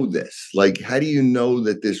know this? Like, how do you know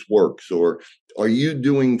that this works? Or are you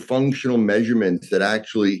doing functional measurements that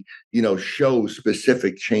actually, show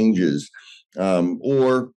specific changes?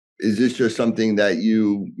 Or is this just something that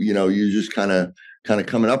you just kind of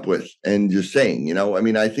coming up with and just saying,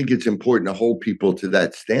 I think it's important to hold people to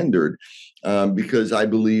that standard, because I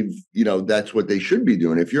believe, that's what they should be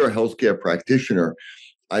doing. If you're a healthcare practitioner,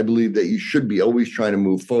 I believe that you should be always trying to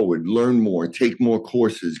move forward, learn more, take more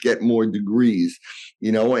courses, get more degrees,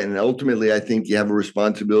 and ultimately I think you have a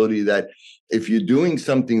responsibility that if you're doing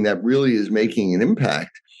something that really is making an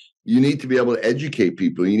impact, you need to be able to educate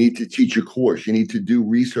people. You need to teach a course. You need to do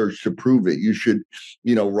research to prove it. You should,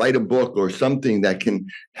 write a book or something that can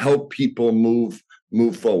help people move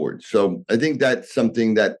forward. So I think that's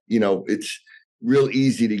something that, it's real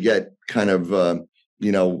easy to get kind of,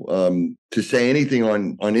 to say anything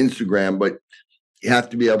on Instagram, but you have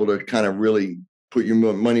to be able to kind of really put your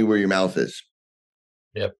money where your mouth is.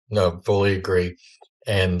 Yep. No, fully agree.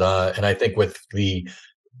 And I think with the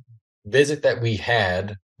visit that we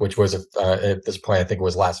had, which was at this point, I think it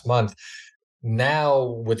was last month. Now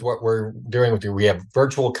with what we're doing with you, we have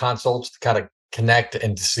virtual consults to kind of connect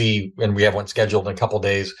and to see, and we have one scheduled in a couple of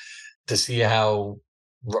days to see how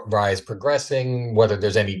Rye is progressing, whether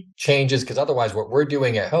there's any changes, because otherwise what we're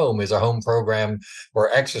doing at home is a home program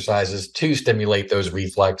or exercises to stimulate those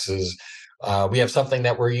reflexes. We have something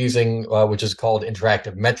that we're using, which is called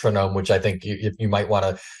interactive metronome, which I think you might want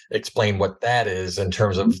to explain what that is in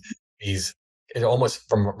terms of these. It almost,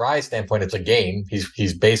 from Rye's standpoint, it's a game.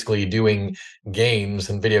 He's basically doing games,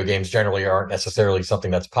 and video games generally aren't necessarily something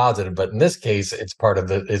that's positive, but in this case, it's part of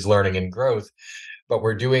his learning and growth. But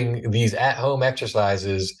we're doing these at-home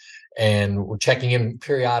exercises, and we're checking in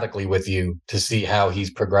periodically with you to see how he's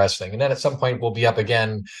progressing. And then at some point, we'll be up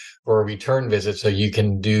again for a return visit, so you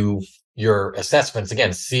can do your assessments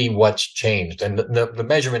again, see what's changed. And the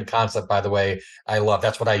measurement concept, by the way, I love.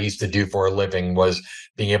 That's what I used to do for a living, was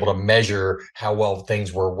being able to measure how well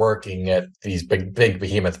things were working at these big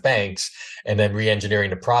behemoth banks, and then re-engineering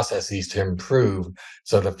the processes to improve.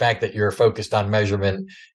 So the fact that you're focused on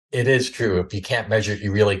measurement It is true. If you can't measure it,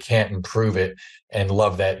 you really can't improve it. And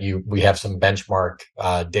love that we have some benchmark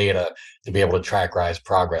data to be able to track rise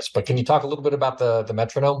progress. But can you talk a little bit about the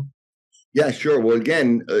metronome? Yeah, sure. Well,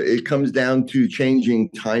 again, it comes down to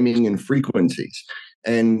changing timing and frequencies.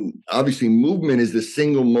 And obviously, movement is the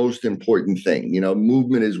single most important thing.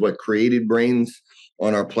 Movement is what created brains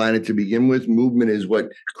on our planet to begin with. Movement is what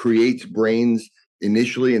creates brains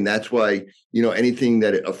initially. And that's why, anything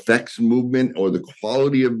that affects movement or the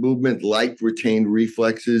quality of movement, like retained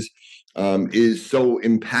reflexes, is so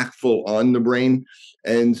impactful on the brain.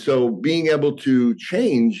 And so being able to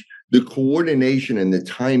change the coordination and the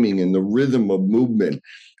timing and the rhythm of movement.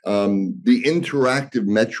 The interactive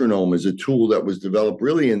metronome is a tool that was developed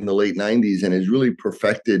really in the late 90s and has really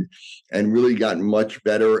perfected and really gotten much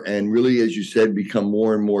better and really, as you said, become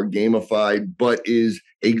more and more gamified, but is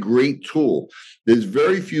a great tool. There's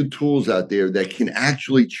very few tools out there that can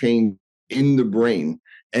actually change in the brain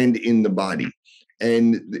and in the body.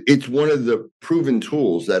 And it's one of the proven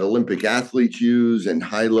tools that Olympic athletes use and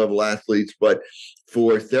high-level athletes. But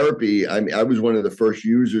for therapy, I was one of the first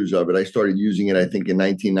users of it. I started using it, I think, in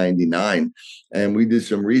 1999. And we did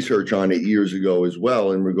some research on it years ago as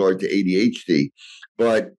well in regard to ADHD.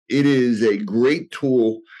 But it is a great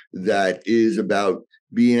tool that is about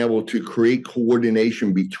being able to create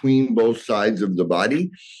coordination between both sides of the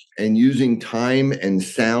body and using time and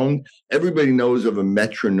sound. Everybody knows of a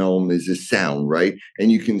metronome as a sound, right?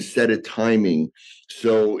 And you can set a timing.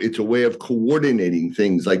 So it's a way of coordinating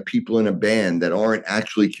things like people in a band that aren't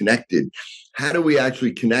actually connected. How do we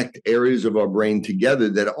actually connect areas of our brain together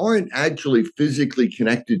that aren't actually physically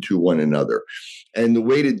connected to one another? And the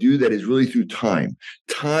way to do that is really through time.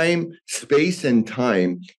 Time, space, and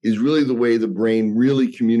time is really the way the brain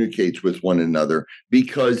really communicates with one another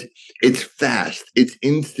because it's fast, it's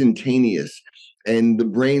instantaneous, and the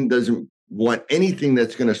brain doesn't want anything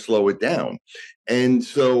that's going to slow it down. And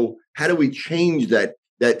so, how do we change that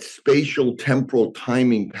spatial temporal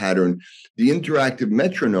timing pattern? The interactive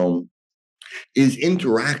metronome is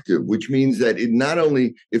interactive, which means that it not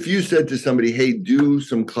only, if you said to somebody, hey, do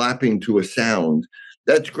some clapping to a sound,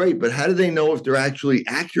 that's great. But how do they know if they're actually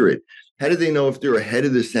accurate? How do they know if they're ahead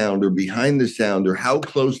of the sound or behind the sound or how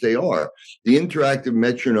close they are? The interactive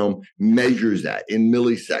metronome measures that in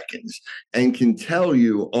milliseconds and can tell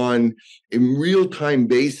you on a real-time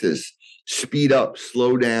basis, speed up,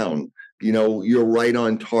 slow down, you're right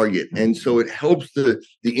on target. And so it helps the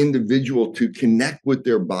individual to connect with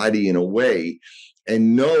their body in a way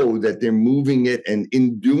and know that they're moving it. And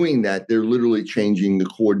in doing that, they're literally changing the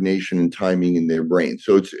coordination and timing in their brain.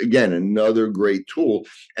 So it's, again, another great tool.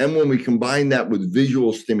 And when we combine that with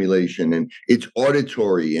visual stimulation and it's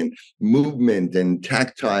auditory and movement and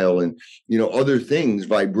tactile and, other things,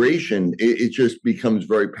 vibration, it just becomes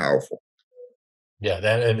very powerful. Yeah,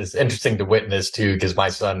 and it's interesting to witness too, because my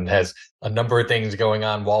son has a number of things going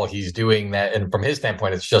on while he's doing that. And from his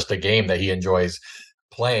standpoint, it's just a game that he enjoys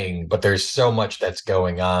playing, but there's so much that's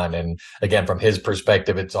going on. And again, from his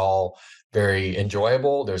perspective, it's all very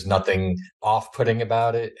enjoyable. There's nothing off-putting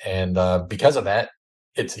about it. And because of that,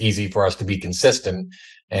 it's easy for us to be consistent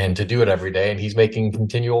and to do it every day. And he's making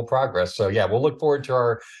continual progress. So yeah, we'll look forward to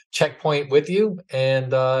our checkpoint with you.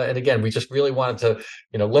 And again, we just really wanted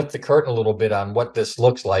to, lift the curtain a little bit on what this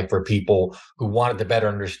looks like for people who wanted to better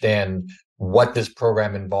understand what this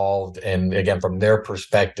program involved, and again, from their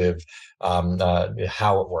perspective,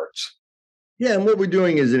 how it works. Yeah, and what we're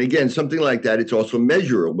doing is, and again, something like that, it's also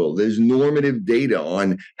measurable. There's normative data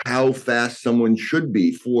on how fast someone should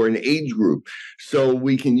be for an age group. So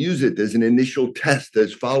we can use it as an initial test,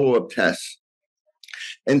 as follow-up tests.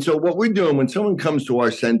 And so what we're doing when someone comes to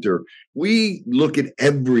our center, we look at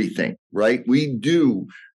everything, right? We do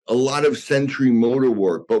a lot of sensory motor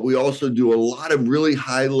work, but we also do a lot of really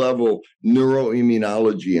high level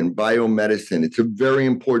neuroimmunology and biomedicine. It's a very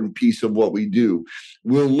important piece of what we do.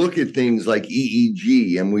 We'll look at things like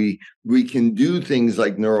EEG, and we can do things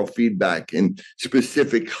like neurofeedback and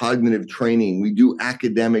specific cognitive training. We do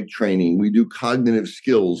academic training. We do cognitive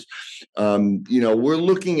skills. We're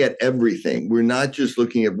looking at everything. We're not just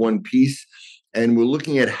looking at one piece. And we're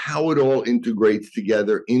looking at how it all integrates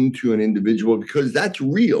together into an individual, because that's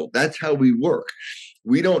real. That's how we work.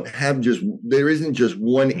 We don't have there isn't just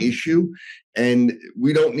one issue, and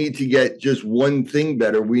we don't need to get just one thing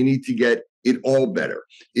better. We need to get it all better.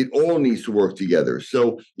 It all needs to work together.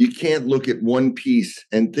 So you can't look at one piece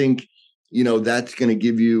and think, that's going to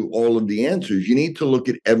give you all of the answers. You need to look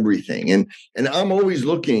at everything. And I'm always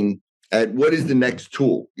looking at what is the next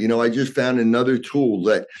tool. I just found another tool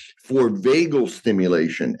that for vagal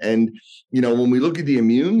stimulation. And, when we look at the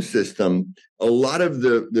immune system, a lot of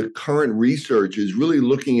the current research is really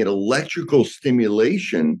looking at electrical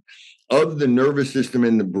stimulation of the nervous system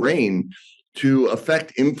in the brain to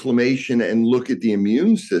affect inflammation and look at the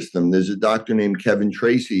immune system. There's a doctor named Kevin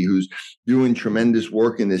Tracy who's doing tremendous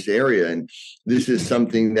work in this area. And this is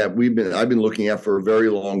something that I've been looking at for a very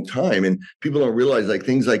long time. And people don't realize, like,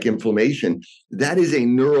 things like inflammation, that is a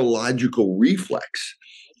neurological reflex.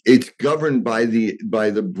 It's governed by the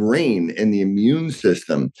brain and the immune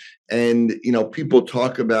system. And, people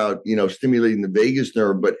talk about, stimulating the vagus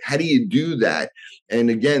nerve, but how do you do that? And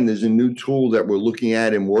again, there's a new tool that we're looking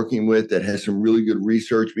at and working with that has some really good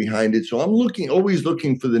research behind it. So I'm always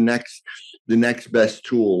looking for the next best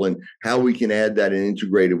tool and how we can add that and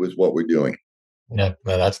integrate it with what we're doing. Yeah,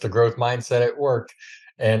 well, that's the growth mindset at work.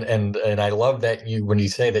 And I love that when you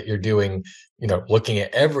say that you're doing, looking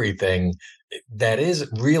at everything, that is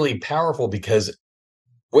really powerful, because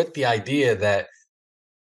with the idea that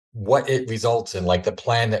what it results in, like the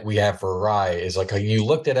plan that we have for Rye is like, you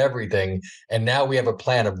looked at everything and now we have a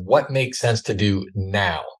plan of what makes sense to do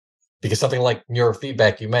now. Because something like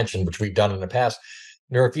neurofeedback you mentioned, which we've done in the past,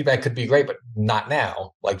 neurofeedback could be great, but not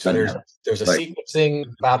now. Like, so there's a Right. sequencing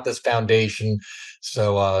about this foundation.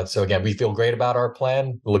 So again, we feel great about our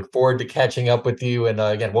plan. Look forward to catching up with you. And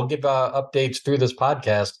again, we'll give updates through this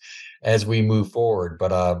podcast as we move forward.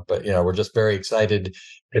 But we're just very excited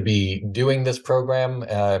to be doing this program.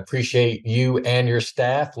 Appreciate you and your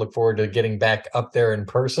staff. Look forward to getting back up there in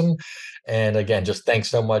person. And again, just thanks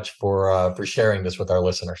so much for sharing this with our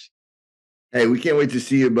listeners. Hey, we can't wait to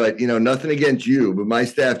see you, but nothing against you, but my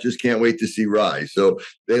staff just can't wait to see Rye. So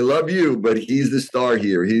they love you, but he's the star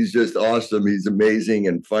here. He's just awesome. He's amazing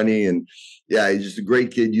and funny. And yeah, he's just a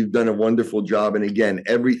great kid. You've done a wonderful job. And again,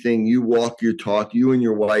 everything, you walk your talk, you and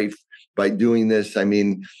your wife, by doing this. I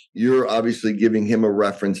mean, you're obviously giving him a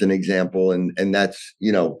reference and example, and that's,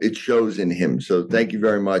 it shows in him. So thank you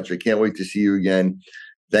very much. I can't wait to see you again.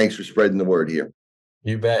 Thanks for spreading the word here.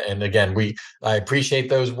 You bet. And again, I appreciate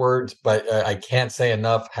those words, but I can't say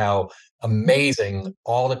enough how amazing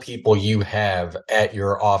all the people you have at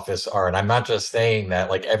your office are. And I'm not just saying that,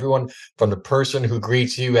 like, everyone from the person who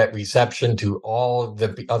greets you at reception to all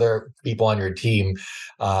the other people on your team.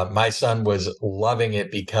 My son was loving it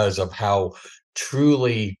because of how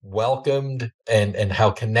truly welcomed and how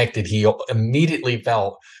connected he immediately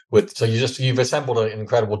felt with. So you've assembled an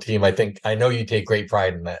incredible team. I know you take great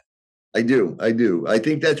pride in that. I do. I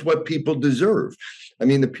think that's what people deserve. I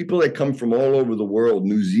mean, the people that come from all over the world,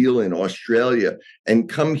 New Zealand, Australia, and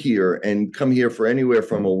come here for anywhere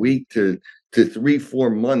from a week to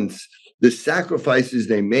 3-4 months, the sacrifices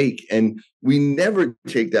they make, and we never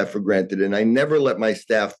take that for granted. And I never let my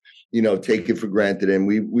staff, take it for granted. And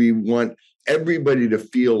we want everybody to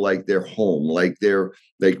feel like they're home, like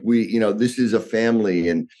this is a family.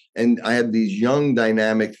 And I have these young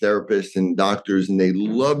dynamic therapists and doctors, and they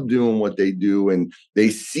love doing what they do, and they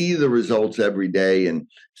see the results every day. And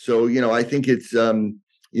so, I think it's,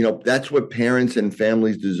 that's what parents and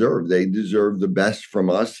families deserve. They deserve the best from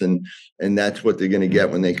us, and that's what they're going to get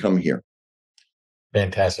when they come here.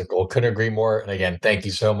 Fantastic. Well, couldn't agree more. And again, thank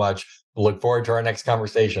you so much. Look forward to our next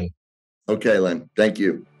conversation. Okay, Len. Thank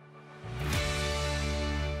you.